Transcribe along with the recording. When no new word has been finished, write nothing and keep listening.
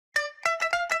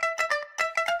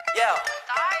Yeah.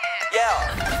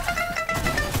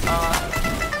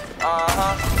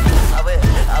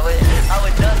 I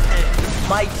would dust it.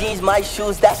 My jeans, my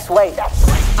shoes, that's Suede.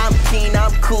 I'm keen,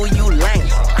 I'm cool, you lame.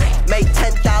 Make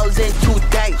 10,000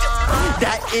 today.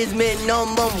 That is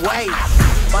minimum wage.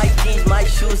 My jeans, my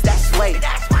shoes, that's Suede.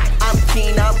 I'm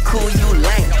keen, I'm cool, you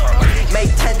lame.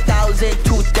 Make 10,000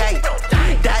 today.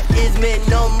 That is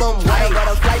minimum wage.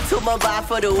 Got a flight to Mumbai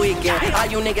for the weekend. All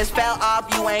you niggas fell off,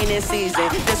 you ain't in season.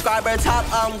 Describe her top,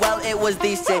 well, it was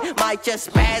decent. Might just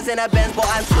spaz in a Benz, boy,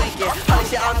 I'm tweaking. Holy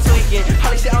shit, I'm tweaking.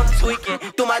 Holy shit, I'm tweaking.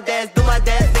 Do my dance,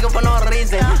 nigga, for no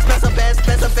reason. Spend some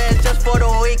bands just for the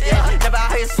weekend. Never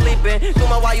out here sleeping, do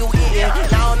my while you eating.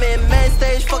 Now I'm in main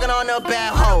stage, fucking on a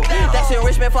bad hoe. That's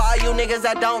enrichment for all you niggas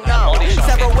that don't know.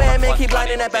 Several women keep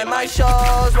lining up at my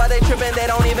shows. While they tripping, they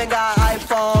don't even got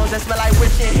iPhones. That smell like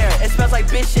rich in here, it smells like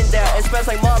bitch in there. It smells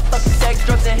like motherfucking sex,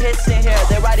 drugs, and hits in here.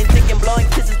 They riding dick and blowing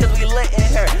kisses cause we lit in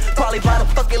here. Probably by the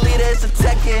fucking leader, it's a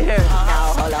tech in here.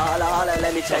 Now holla,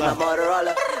 let me check my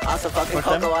Motorola. Also fucking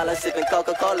Coca-Cola, sipping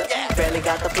Coca-Cola. Barely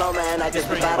got the flow, man, I just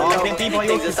put out a Nova.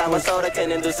 Things inside my soda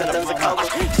can induce symptoms of coma.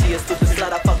 She a stupid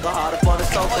slut, I fuck her hard up on the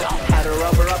sofa. Had to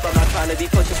rub her up, I'm not trying to be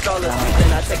pushing strollers.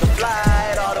 Then I take a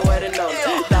flight all the way to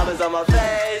Nova. Diamonds on my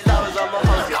face, diamonds on my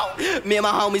hose. Me and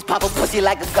my homies pop a pussy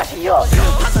like a gusher, yo.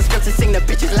 Pop some scripts and sing the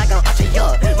bitches like I'm Usher,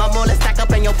 yo. My mullet stack up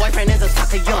and your boyfriend is a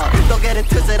sucker, yo. Don't get it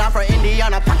twisted, I'm from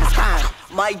Indiana, Pakistan.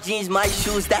 My jeans, my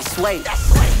shoes, that's Suede.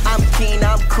 I'm keen,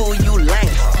 I'm cool, you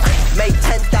lame. Make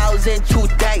 10,000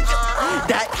 today.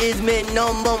 That is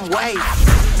minimum wage.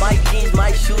 My jeans,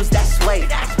 my shoes, that's Suede.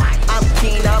 I'm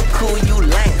keen, I'm cool, you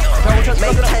lame.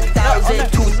 Make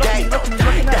 10,000 today.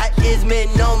 That is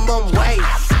minimum wage.